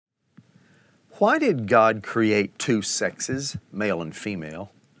Why did God create two sexes, male and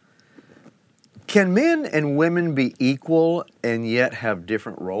female? Can men and women be equal and yet have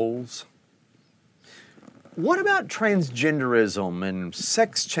different roles? What about transgenderism and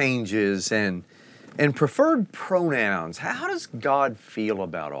sex changes and preferred pronouns? How does God feel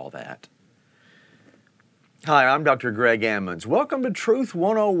about all that? Hi, I'm Dr. Greg Ammons. Welcome to Truth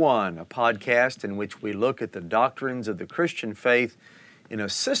 101, a podcast in which we look at the doctrines of the Christian faith in a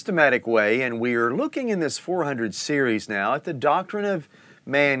systematic way, and we are looking in this 400 series now at the doctrine of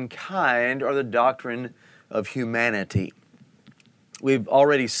mankind or the doctrine of humanity. We've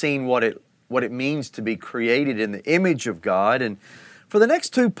already seen what it means to be created in the image of God, and for the next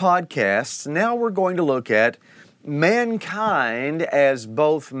two podcasts, now we're going to look at mankind as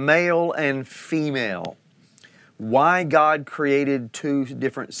both male and female. Why God created two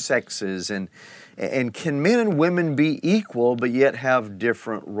different sexes, and can men and women be equal but yet have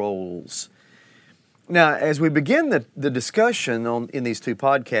different roles? Now, as we begin the discussion in these two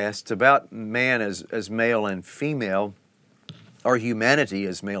podcasts about man as male and female, or humanity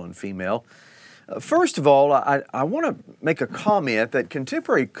as male and female, first of all, I want to make a comment that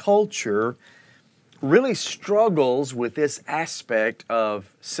contemporary culture really struggles with this aspect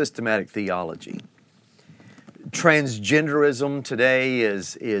of systematic theology. Transgenderism today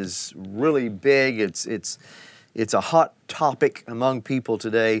is really big. It's a hot topic among people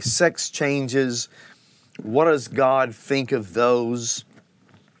today. Sex changes. What does God think of those?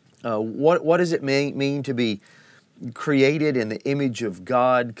 What does it mean to be created in the image of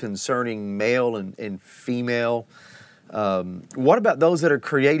God concerning male and female? What about those that are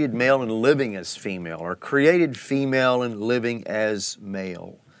created male and living as female, or created female and living as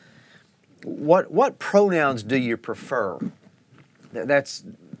male? What pronouns do you prefer? That's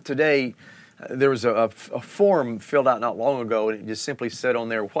today. There was a form filled out not long ago, and it just simply said on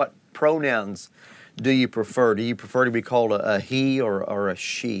there, what pronouns do you prefer? Do you prefer to be called a he or a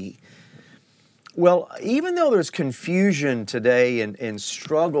she? Well, even though there's confusion today and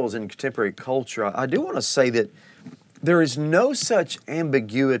struggles in contemporary culture, I do want to say that there is no such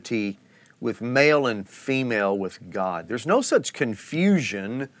ambiguity with male and female with God. There's no such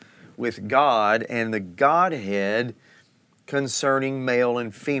confusion with God and the Godhead concerning male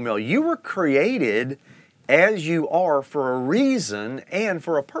and female. You were created as you are for a reason and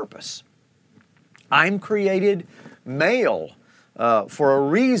for a purpose. I'm created male for a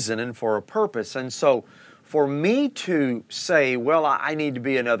reason and for a purpose. And so for me to say, well, I need to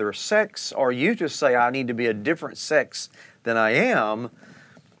be another sex, or you to say I need to be a different sex than I am,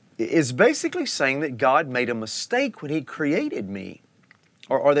 is basically saying that God made a mistake when He created me.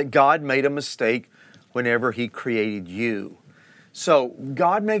 Or that God made a mistake whenever He created you. So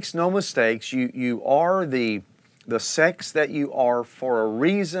God makes no mistakes. You are the sex that you are for a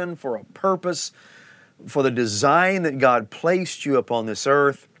reason, for a purpose, for the design that God placed you upon this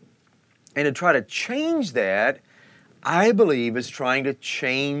earth. And to try to change that, I believe, is trying to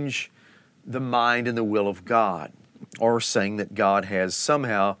change the mind and the will of God, or saying that God has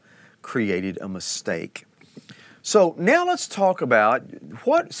somehow created a mistake. So now let's talk about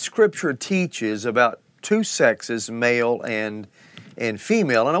what Scripture teaches about two sexes, male and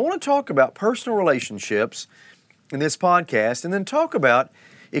female. And I want to talk about personal relationships in this podcast, and then talk about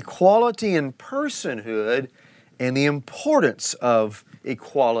equality and personhood and the importance of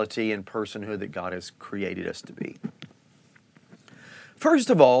equality and personhood that God has created us to be. First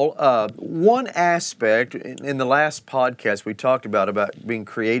of all, one aspect, in the last podcast we talked about being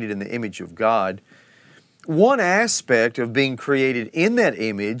created in the image of God. One aspect of being created in that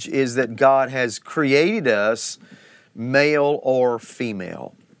image is that God has created us male or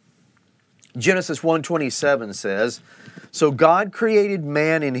female. Genesis 1:27 says, "So God created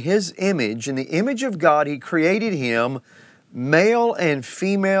man in His image. In the image of God He created him. Male and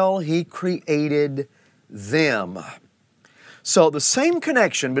female He created them." So the same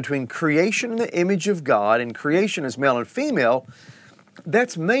connection between creation in the image of God and creation as male and female,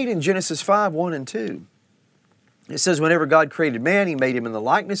 that's made in Genesis 5:1 and 2. It says, whenever God created man, He made him in the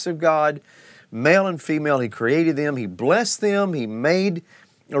likeness of God. Male and female, He created them. He blessed them. He named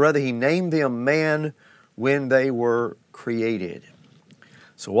them man when they were created.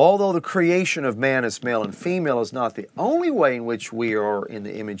 So although the creation of man as male and female is not the only way in which we are in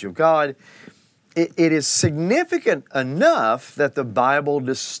the image of God, it is significant enough that the Bible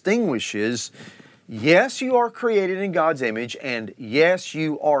distinguishes, yes, you are created in God's image, and yes,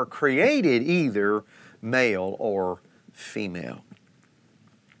 you are created either male or female.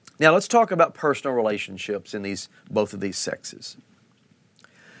 Now let's talk about personal relationships in both of these sexes.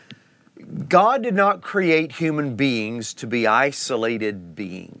 God did not create human beings to be isolated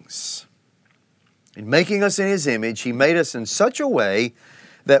beings. In making us in His image, He made us in such a way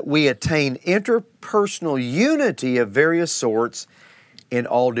that we attain interpersonal unity of various sorts in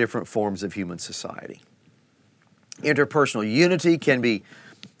all different forms of human society. Interpersonal unity can be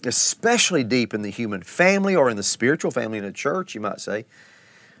especially deep in the human family or in the spiritual family in a church, you might say.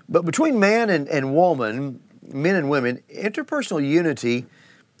 But between man and woman, men and women, interpersonal unity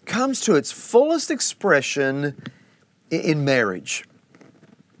comes to its fullest expression in marriage.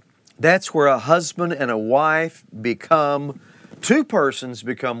 That's where a husband and a wife become, two persons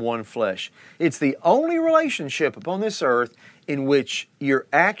become one flesh. It's the only relationship upon this earth in which you're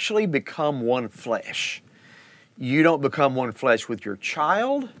actually become one flesh. You don't become one flesh with your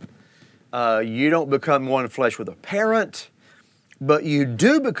child. You don't become one flesh with a parent. But you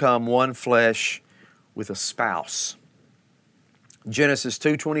do become one flesh with a spouse. Genesis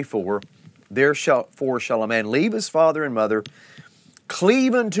 2:24, therefore shall a man leave his father and mother,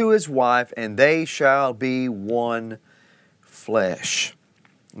 cleave unto his wife, and they shall be one flesh.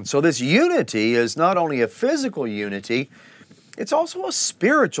 And so this unity is not only a physical unity, it's also a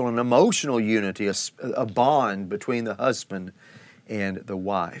spiritual and emotional unity, a bond between the husband and the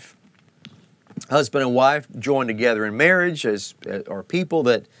wife. Husband and wife joined together in marriage are people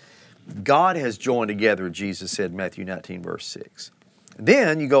that God has joined together, Jesus said in Matthew 19, verse 6.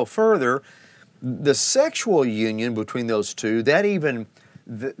 Then you go further, the sexual union between those two,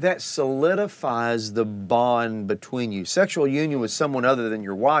 that solidifies the bond between you. Sexual union with someone other than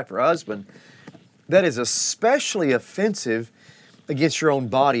your wife or husband, that is especially offensive against your own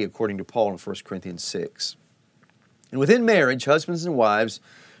body, according to Paul in 1 Corinthians 6. And within marriage, husbands and wives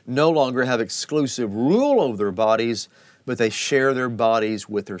no longer have exclusive rule over their bodies, but they share their bodies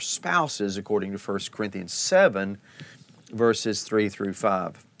with their spouses, according to 1 Corinthians 7, verses 3 through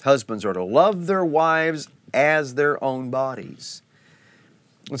 5. Husbands are to love their wives as their own bodies.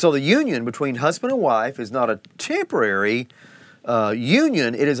 And so the union between husband and wife is not a temporary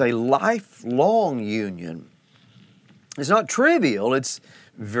union, it is a lifelong union. It's not trivial, it's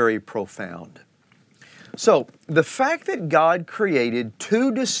very profound. So, the fact that God created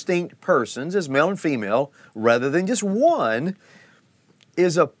two distinct persons as male and female, rather than just one,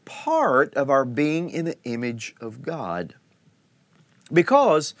 is a part of our being in the image of God.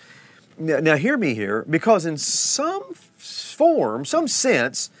 Because, now hear me here, because in some form, some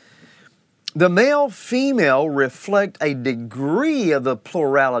sense, the male-female reflect a degree of the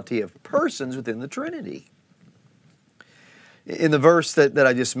plurality of persons within the Trinity. In the verse that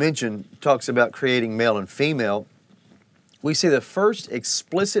I just mentioned, talks about creating male and female, we see the first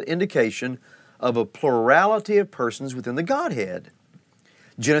explicit indication of a plurality of persons within the Godhead.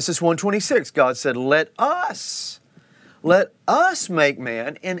 Genesis 1:26, God said, let us make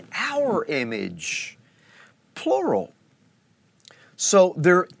man in our image. Plural. So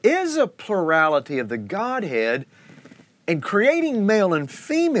there is a plurality of the Godhead, and creating male and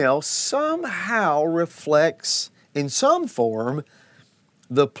female somehow reflects in some form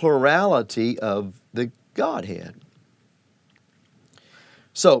the plurality of the Godhead.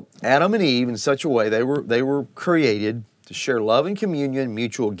 So Adam and Eve, in such a way, they were created to share love and communion,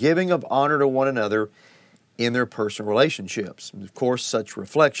 mutual giving of honor to one another in their personal relationships. And of course, such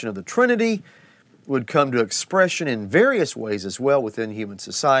reflection of the Trinity would come to expression in various ways as well within human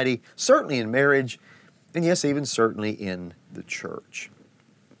society, certainly in marriage, and yes, even certainly in the church.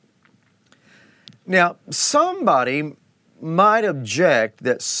 Now, somebody might object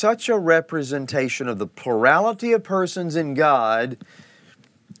that such a representation of the plurality of persons in God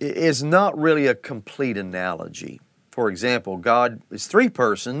is not really a complete analogy. For example, God is three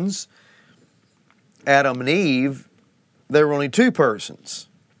persons. Adam and Eve, they were only two persons.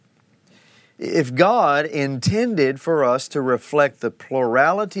 If God intended for us to reflect the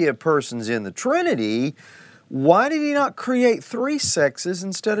plurality of persons in the Trinity, why did He not create three sexes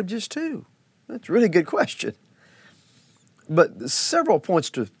instead of just two? That's a really good question. But several points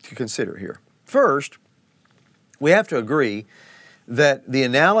to consider here. First, we have to agree that the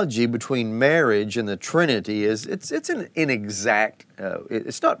analogy between marriage and the Trinity it's an inexact,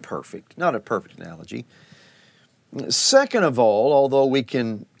 it's not perfect, not a perfect analogy. Second of all, although we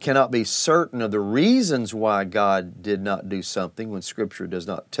cannot be certain of the reasons why God did not do something when Scripture does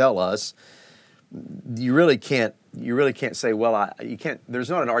not tell us, you really can't say, well, you can't. There's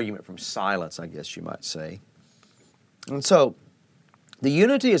not an argument from silence, I guess you might say. And so, the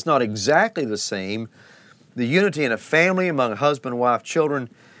unity is not exactly the same. The unity in a family among husband, wife, children,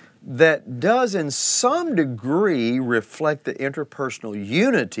 that does in some degree reflect the interpersonal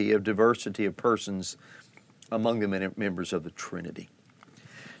unity of diversity of persons among the members of the Trinity.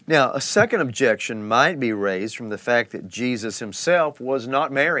 Now, a second objection might be raised from the fact that Jesus Himself was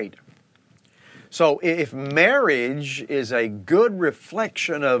not married. So if marriage is a good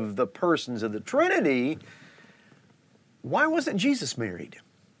reflection of the persons of the Trinity, why wasn't Jesus married?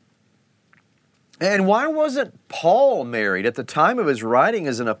 And why wasn't Paul married at the time of his writing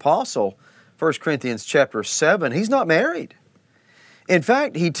as an apostle? 1 Corinthians chapter 7, he's not married. In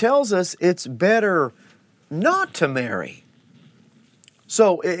fact, he tells us it's better not to marry.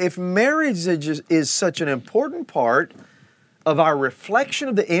 So if marriage is such an important part of our reflection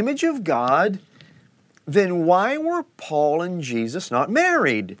of the image of God, then why were Paul and Jesus not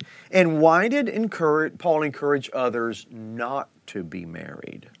married? And why did Paul encourage others not to be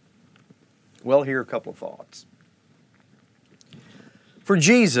married? Well, here are a couple of thoughts. For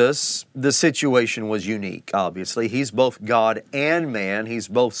Jesus, the situation was unique, obviously. He's both God and man. He's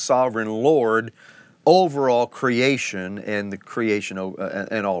both sovereign Lord over all creation and the creation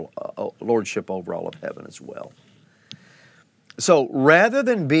and all lordship over all of heaven as well. So rather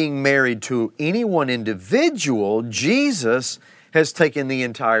than being married to any one individual, Jesus has taken the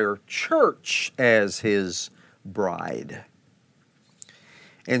entire church as His bride.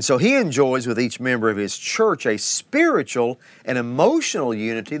 And so He enjoys with each member of His church a spiritual and emotional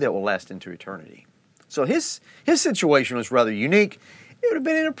unity that will last into eternity. So His situation was rather unique. It would have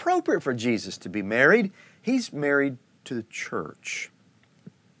been inappropriate for Jesus to be married. He's married to the church.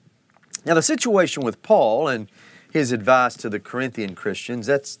 Now the situation with Paul and his advice to the Corinthian Christians,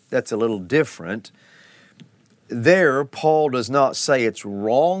 that's a little different. There, Paul does not say it's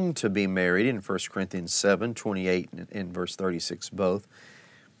wrong to be married in 1 Corinthians 7, 28 and verse 36 both.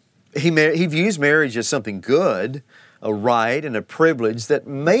 He views marriage as something good, a right and a privilege that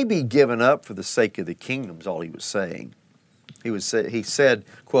may be given up for the sake of the kingdom, is all he was saying. He said,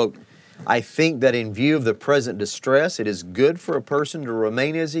 quote, "I think that in view of the present distress, it is good for a person to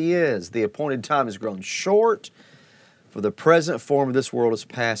remain as he is. The appointed time has grown short, for the present form of this world is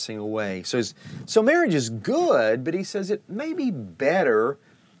passing away." So marriage is good, but he says it may be better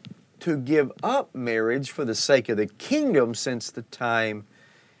to give up marriage for the sake of the kingdom since the time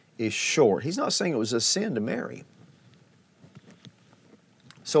is short. He's not saying it was a sin to marry.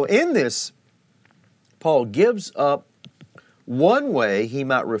 So in this, Paul gives up one way he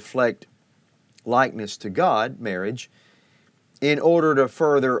might reflect likeness to God, marriage, in order to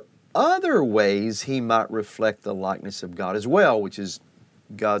further other ways he might reflect the likeness of God as well, which is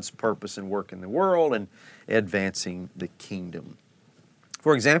God's purpose and work in the world and advancing the kingdom.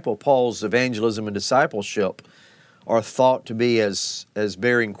 For example, Paul's evangelism and discipleship are thought to be as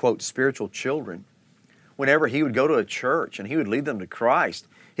bearing, quote, spiritual children. Whenever he would go to a church and he would lead them to Christ,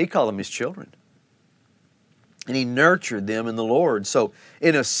 he called them his children. And he nurtured them in the Lord. So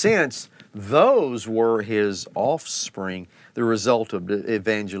in a sense, those were his offspring, the result of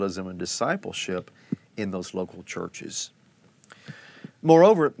evangelism and discipleship in those local churches.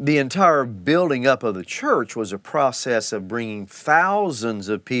 Moreover, the entire building up of the church was a process of bringing thousands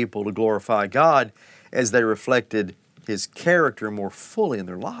of people to glorify God as they reflected His character more fully in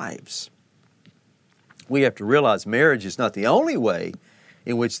their lives. We have to realize marriage is not the only way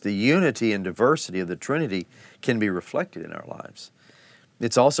in which the unity and diversity of the Trinity can be reflected in our lives.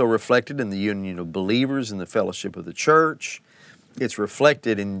 It's also reflected in the union of believers in the fellowship of the church. It's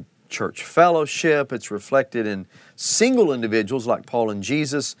reflected in church fellowship. It's reflected in single individuals like Paul and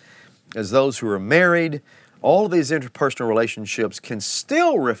Jesus as those who are married. All of these interpersonal relationships can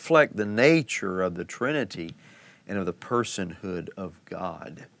still reflect the nature of the Trinity and of the personhood of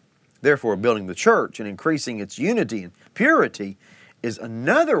God. Therefore, building the church and increasing its unity and purity is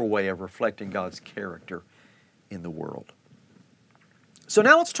another way of reflecting God's character in the world. So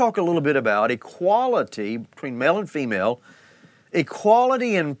now let's talk a little bit about equality between male and female,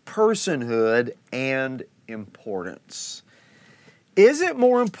 equality in personhood and importance. Is it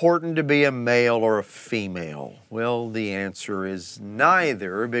more important to be a male or a female? Well, the answer is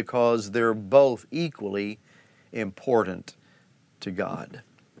neither, because they're both equally important to God.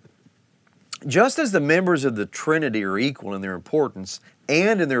 Just as the members of the Trinity are equal in their importance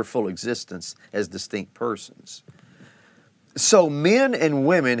and in their full existence as distinct persons, so men and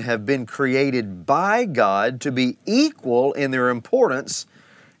women have been created by God to be equal in their importance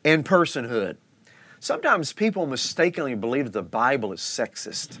and personhood. Sometimes people mistakenly believe that the Bible is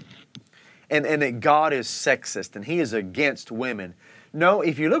sexist and that God is sexist and He is against women. No,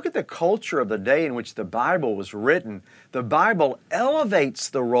 if you look at the culture of the day in which the Bible was written, the Bible elevates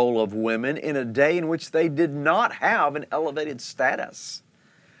the role of women in a day in which they did not have an elevated status.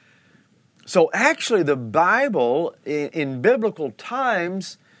 So actually the Bible in biblical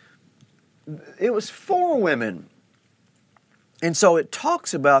times, it was for women. And so it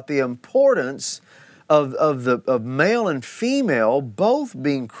talks about the importance of male and female both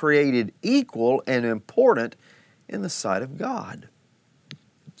being created equal and important in the sight of God.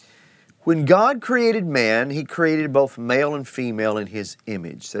 When God created man, He created both male and female in His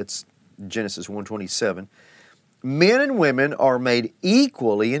image. That's Genesis 1:27. Men and women are made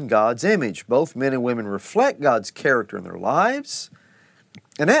equally in God's image. Both men and women reflect God's character in their lives.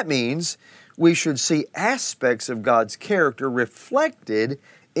 And that means we should see aspects of God's character reflected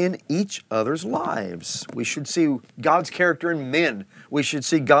in each other's lives. We should see God's character in men. We should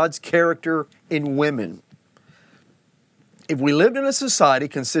see God's character in women. If we lived in a society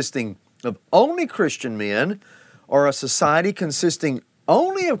consisting of only Christian men, or a society consisting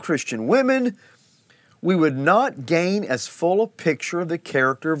only of Christian women, we would not gain as full a picture of the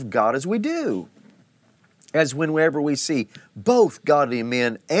character of God as we do. As whenever we see both godly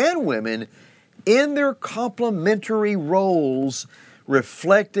men and women in their complementary roles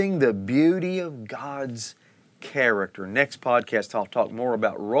reflecting the beauty of God's character. Next podcast, I'll talk more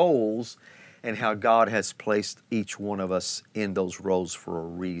about roles and how God has placed each one of us in those roles for a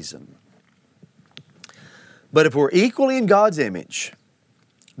reason. But if we're equally in God's image,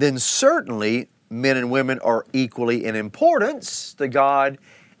 then certainly men and women are equally in importance to God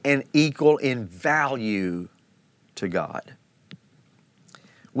and equal in value to God.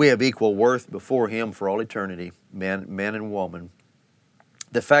 We have equal worth before Him for all eternity, man and woman.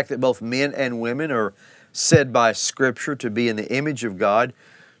 The fact that both men and women are said by Scripture to be in the image of God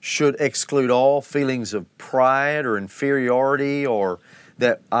should exclude all feelings of pride or inferiority, or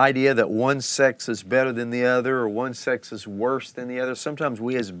that idea that one sex is better than the other or one sex is worse than the other. Sometimes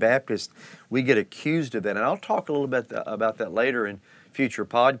we as Baptists, we get accused of that. And I'll talk a little bit about that later in future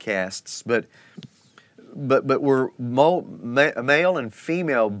podcasts. But we're male and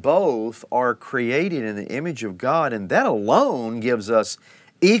female both are created in the image of God, and that alone gives us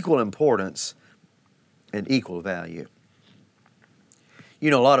equal importance and equal value. You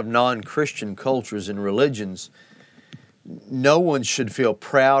know, a lot of non-Christian cultures and religions, no one should feel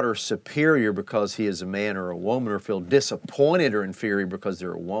proud or superior because he is a man or a woman, or feel disappointed or inferior because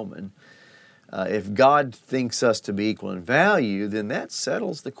they're a woman. If God thinks us to be equal in value, then that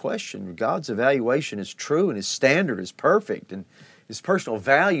settles the question. God's evaluation is true and His standard is perfect, and His personal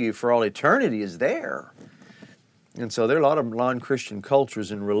value for all eternity is there. And so there are a lot of non-Christian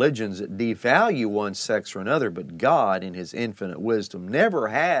cultures and religions that devalue one sex or another, but God in His infinite wisdom never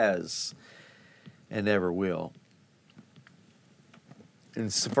has and never will. In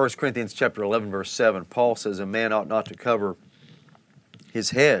 1 Corinthians chapter 11, verse 7, Paul says, a man ought not to cover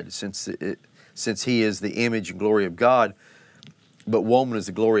his head, since he is the image and glory of God, but woman is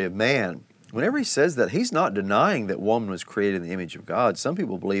the glory of man. Whenever he says that, he's not denying that woman was created in the image of God. Some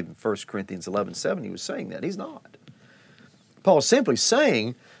people believe in 1 Corinthians 11:7 he was saying that. He's not. Paul's simply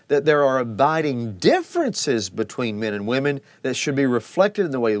saying that there are abiding differences between men and women that should be reflected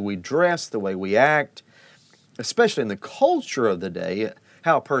in the way we dress, the way we act, especially in the culture of the day.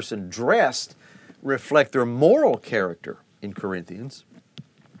 How a person dressed reflect their moral character in Corinthians.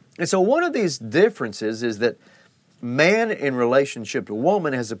 And so one of these differences is that man in relationship to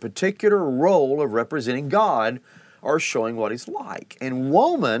woman has a particular role of representing God or showing what He's like. And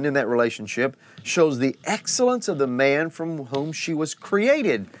woman in that relationship shows the excellence of the man from whom she was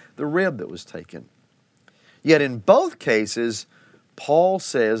created, the rib that was taken. Yet in both cases, Paul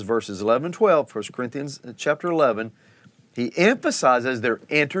says, verses 11 and 12, 1 Corinthians chapter 11, he emphasizes their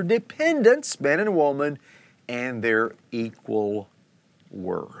interdependence, man and woman, and their equal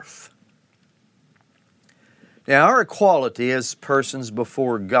worth. Now, our equality as persons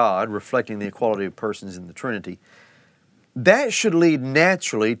before God, reflecting the equality of persons in the Trinity, that should lead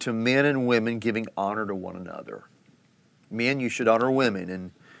naturally to men and women giving honor to one another. Men, you should honor women,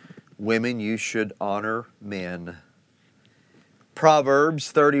 and women, you should honor men.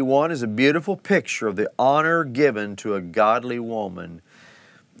 Proverbs 31 is a beautiful picture of the honor given to a godly woman.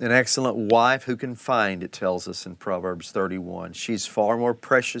 An excellent wife who can find, it tells us in Proverbs 31. She's far more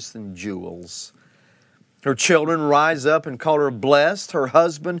precious than jewels. Her children rise up and call her blessed. Her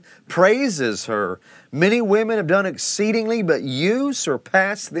husband praises her. Many women have done exceedingly, but you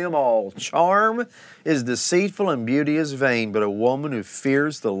surpass them all. Charm is deceitful and beauty is vain, but a woman who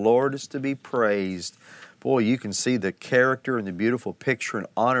fears the Lord is to be praised. Boy, you can see the character and the beautiful picture and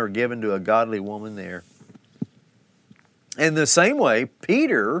honor given to a godly woman there. In the same way,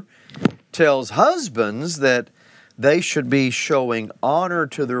 Peter tells husbands that they should be showing honor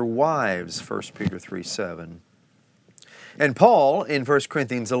to their wives, 1 Peter 3:7. And Paul, in 1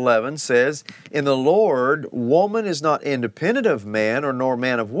 Corinthians 11, says, in the Lord, woman is not independent of man, or nor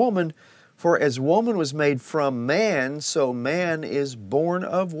man of woman, For as woman was made from man, so man is born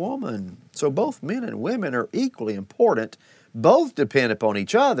of woman. So both men and women are equally important. Both depend upon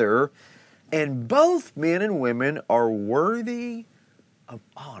each other, and both men and women are worthy of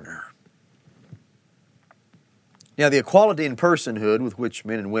honor. Now, the equality in personhood with which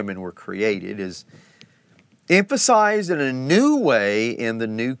men and women were created is emphasized in a new way in the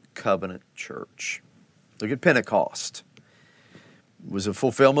New Covenant Church. Look at Pentecost. It was a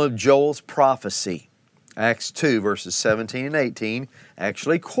fulfillment of Joel's prophecy. Acts 2, verses 17 and 18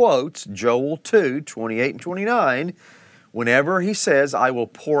 actually quotes Joel 2, 28 and 29, whenever he says, I will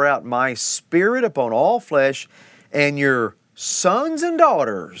pour out my Spirit upon all flesh, and your sons and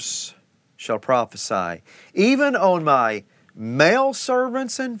daughters shall prophesy, even on my male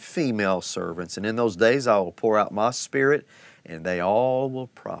servants and female servants. And in those days I will pour out my Spirit, and they all will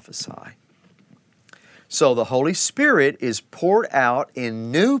prophesy. So the Holy Spirit is poured out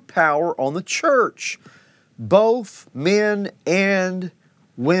in new power on the church, both men and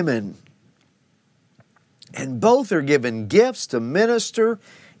women. And both are given gifts to minister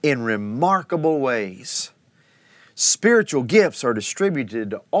in remarkable ways. Spiritual gifts are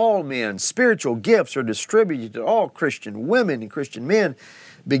distributed to all men. Spiritual gifts are distributed to all Christian women and Christian men,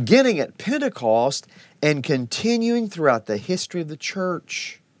 beginning at Pentecost and continuing throughout the history of the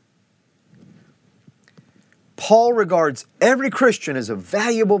church. Paul regards every Christian as a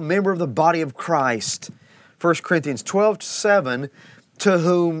valuable member of the body of Christ. 1 Corinthians 12:7, to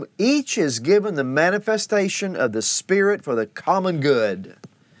whom each is given the manifestation of the Spirit for the common good.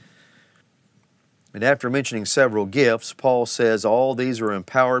 And after mentioning several gifts, Paul says all these are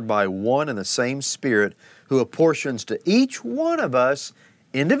empowered by one and the same Spirit, who apportions to each one of us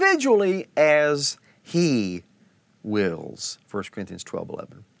individually as He wills. 1 Corinthians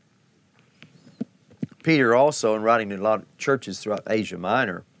 12:11. Peter also, in writing to a lot of churches throughout Asia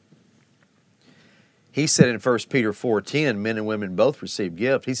Minor, he said in 1 Peter 4:10, men and women both receive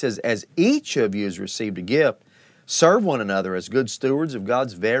gifts. He says, as each of you has received a gift, serve one another as good stewards of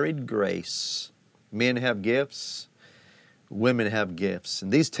God's varied grace. Men have gifts, women have gifts.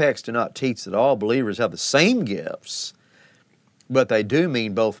 And these texts do not teach that all believers have the same gifts, but they do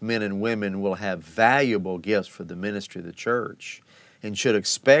mean both men and women will have valuable gifts for the ministry of the church, and should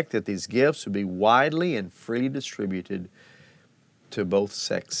expect that these gifts will be widely and freely distributed to both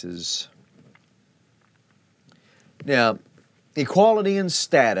sexes. Now, equality in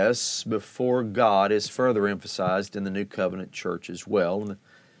status before God is further emphasized in the New Covenant Church as well. In the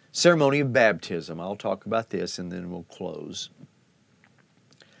ceremony of baptism, I'll talk about this and then we'll close.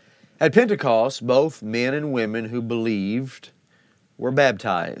 At Pentecost, both men and women who believed were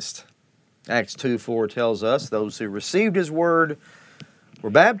baptized. Acts 2:4 tells us those who received His word were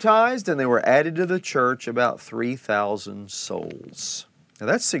baptized, and they were added to the church, about 3,000 souls. Now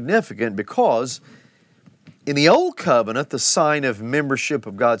that's significant because in the Old Covenant, the sign of membership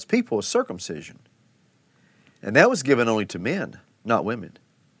of God's people was circumcision. And that was given only to men, not women.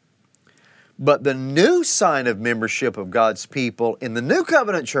 But the new sign of membership of God's people in the New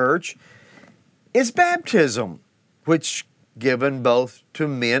Covenant church is baptism, which given both to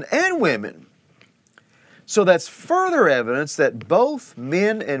men and women. So that's further evidence that both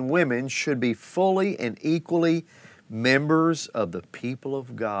men and women should be fully and equally members of the people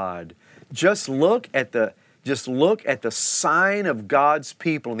of God. Just look at the sign of God's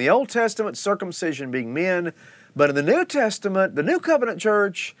people. In the Old Testament, circumcision being men, but in the New Testament, the New Covenant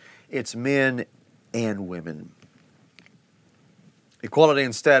church, it's men and women. Equality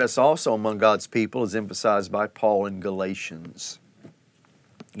in status also among God's people is emphasized by Paul in Galatians.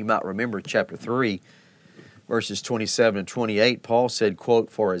 You might remember chapter 3, verses 27 and 28, Paul said,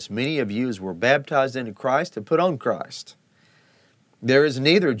 quote, for as many of you as were baptized into Christ have put on Christ. There is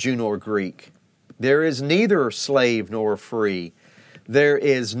neither Jew nor Greek. There is neither slave nor free. There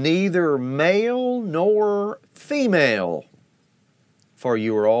is neither male nor female, for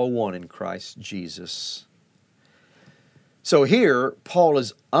you are all one in Christ Jesus. So here, Paul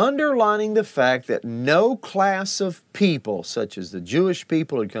is underlining the fact that no class of people, such as the Jewish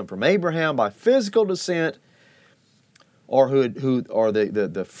people who had come from Abraham by physical descent, or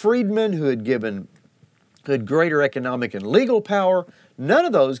the freedmen who had greater economic and legal power, none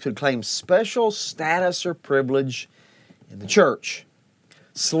of those could claim special status or privilege in the church.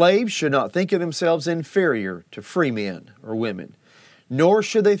 Slaves should not think of themselves inferior to free men or women, nor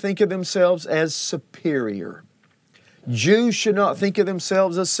should they think of themselves as superior. Jews should not think of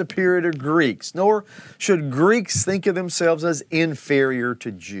themselves as superior to Greeks, nor should Greeks think of themselves as inferior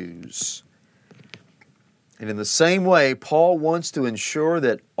to Jews. And in the same way, Paul wants to ensure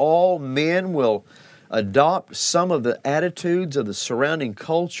that all men will adopt some of the attitudes of the surrounding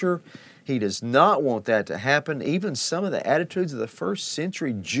culture. He does not want that to happen. Even some of the attitudes of the first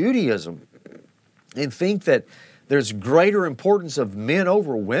century Judaism, and think that there's greater importance of men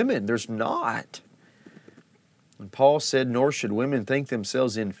over women. There's not. And Paul said, nor should women think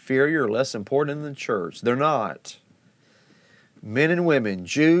themselves inferior or less important in the church. They're not. Men and women,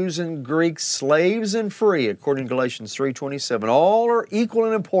 Jews and Greeks, slaves and free, according to Galatians 3:27, all are equal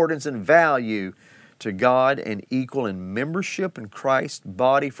in importance and value to God and equal in membership in Christ's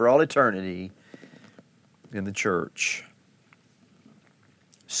body for all eternity in the church.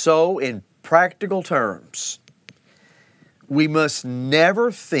 So, in practical terms, we must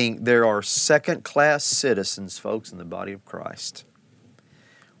never think there are second-class citizens, folks, in the body of Christ.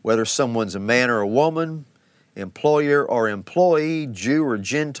 Whether someone's a man or a woman, employer or employee, Jew or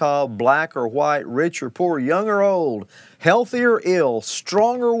Gentile, black or white, rich or poor, young or old, healthy or ill,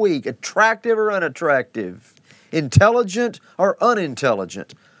 strong or weak, attractive or unattractive, intelligent or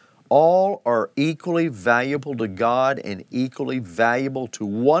unintelligent, all are equally valuable to God and equally valuable to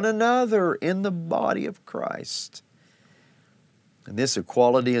one another in the body of Christ. And this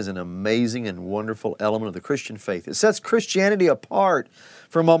equality is an amazing and wonderful element of the Christian faith. It sets Christianity apart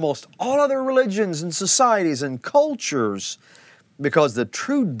from almost all other religions and societies and cultures, because the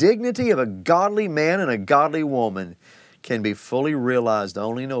true dignity of a godly man and a godly woman can be fully realized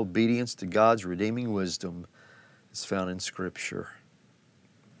only in obedience to God's redeeming wisdom as found in Scripture.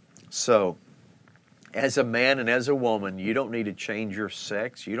 So, as a man and as a woman, you don't need to change your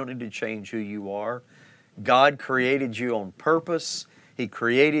sex. You don't need to change who you are. God created you on purpose. He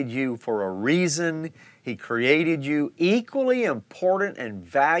created you for a reason. He created you equally important and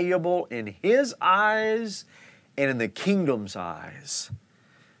valuable in His eyes and in the kingdom's eyes.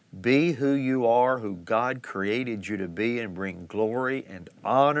 Be who you are, who God created you to be, and bring glory and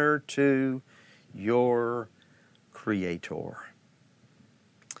honor to your Creator.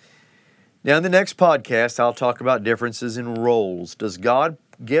 Now, in the next podcast, I'll talk about differences in roles. Does God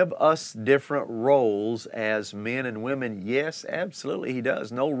give us different roles as men and women? Yes, absolutely He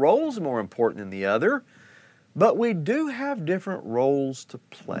does. No role is more important than the other, but we do have different roles to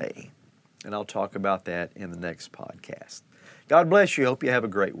play. And I'll talk about that in the next podcast. God bless you. Hope you have a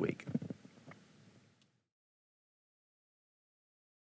great week.